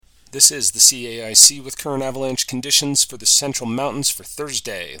This is the CAIC with current avalanche conditions for the Central Mountains for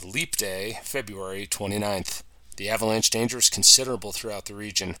Thursday, Leap Day, February 29th. The avalanche danger is considerable throughout the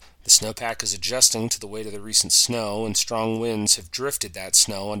region. The snowpack is adjusting to the weight of the recent snow, and strong winds have drifted that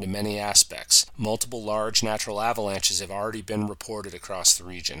snow onto many aspects. Multiple large natural avalanches have already been reported across the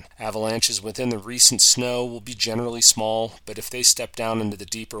region. Avalanches within the recent snow will be generally small, but if they step down into the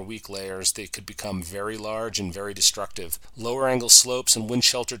deeper weak layers, they could become very large and very destructive. Lower angle slopes and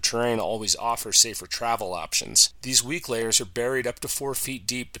wind-sheltered terrain always offer safer travel options. These weak layers are buried up to 4 feet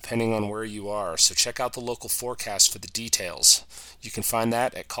deep depending on where you are, so check out the local forecast for the details. You can find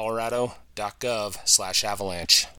that at colorado.gov/avalanche.